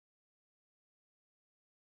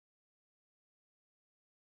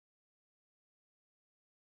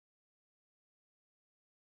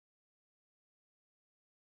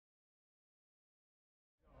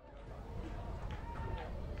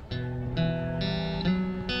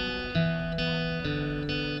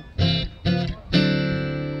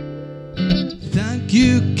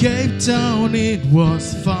town, it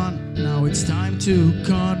was fun. Now it's time to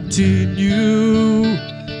continue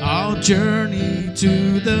our journey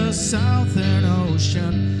to the Southern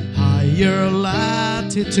Ocean, higher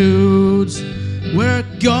latitudes. We're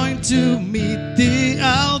going to meet the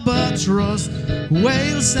albatross,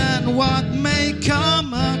 whales and what may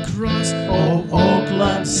come across. Oh,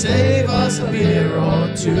 Auckland, save us a beer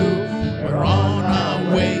or two. We're on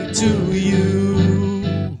our way to you.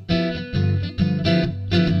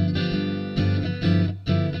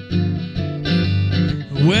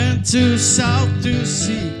 Went to south to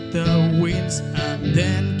seek the winds and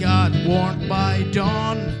then got warned by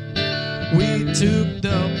dawn. We took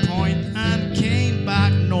the point and came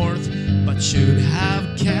back north, but should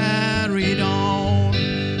have carried on.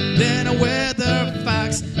 Then weather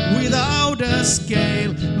facts without a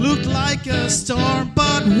scale looked like a storm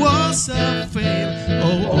but was a fail.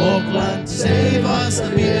 Oh, Auckland, save us a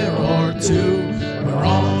beer or two. We're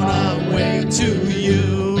on our way to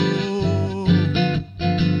you.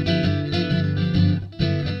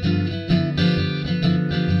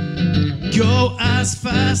 Go as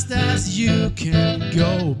fast as you can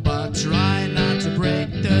go, but try not to break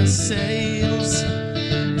the sails.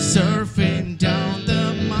 Surfing down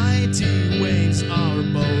the mighty waves, our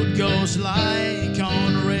boat goes like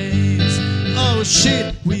on rails. Oh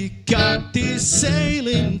shit, we got this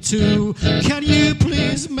sailing too. Can you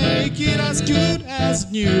please make it as good as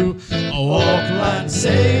new? Oh, Auckland,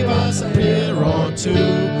 save us a beer or two.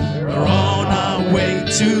 We're on our way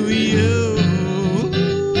to you.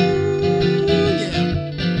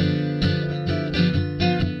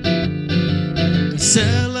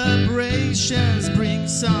 Celebrations bring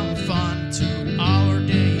some fun to our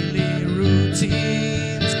daily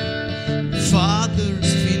routines.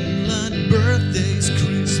 Fathers, Finland, birthdays,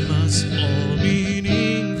 Christmas, all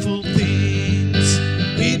meaningful things.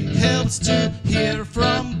 It helps to hear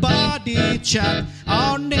from body chat.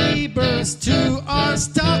 Our neighbors too are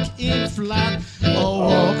stuck in flat. Oh,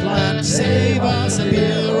 Auckland, save us a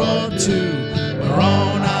beer or two. We're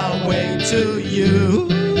on our way to you.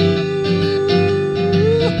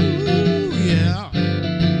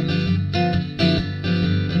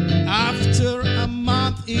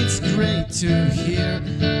 It's great to hear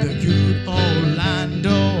the good old land,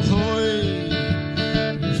 ahoy.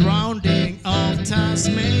 Rounding off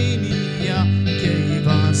Tasmania gave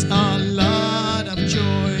us a lot of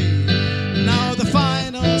joy. Now the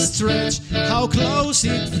final stretch, how close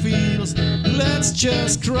it feels. Let's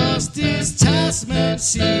just cross this Tasman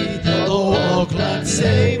Sea. Oh, Auckland,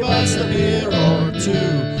 save us a beer or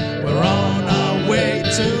two. We're on our way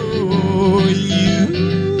to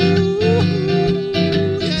you.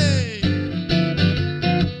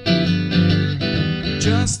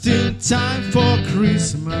 Just in time for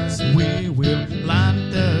Christmas, we will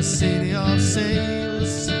land the city of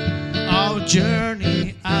sails. Our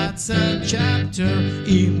journey adds a chapter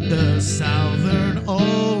in the Southern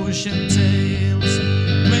Ocean tales.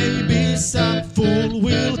 Maybe some fool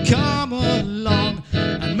will come along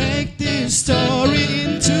and make this story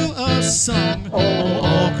into a song. Oh,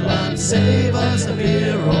 Auckland, save us a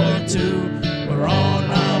beer or two. We're on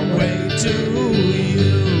our way to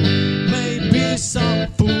you. Some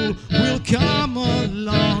fool will come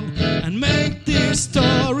along and make this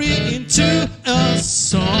story into a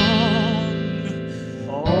song.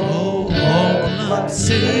 Oh, Auckland,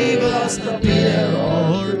 save us a beer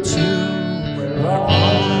or two. We're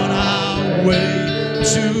on our way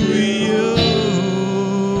to you.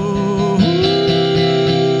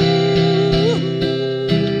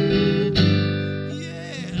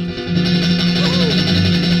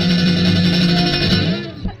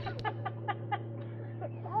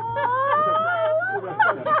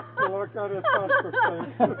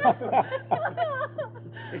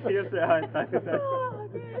 Jos se haittaa sitä.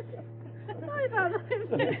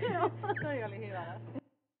 Toi oli hyvä.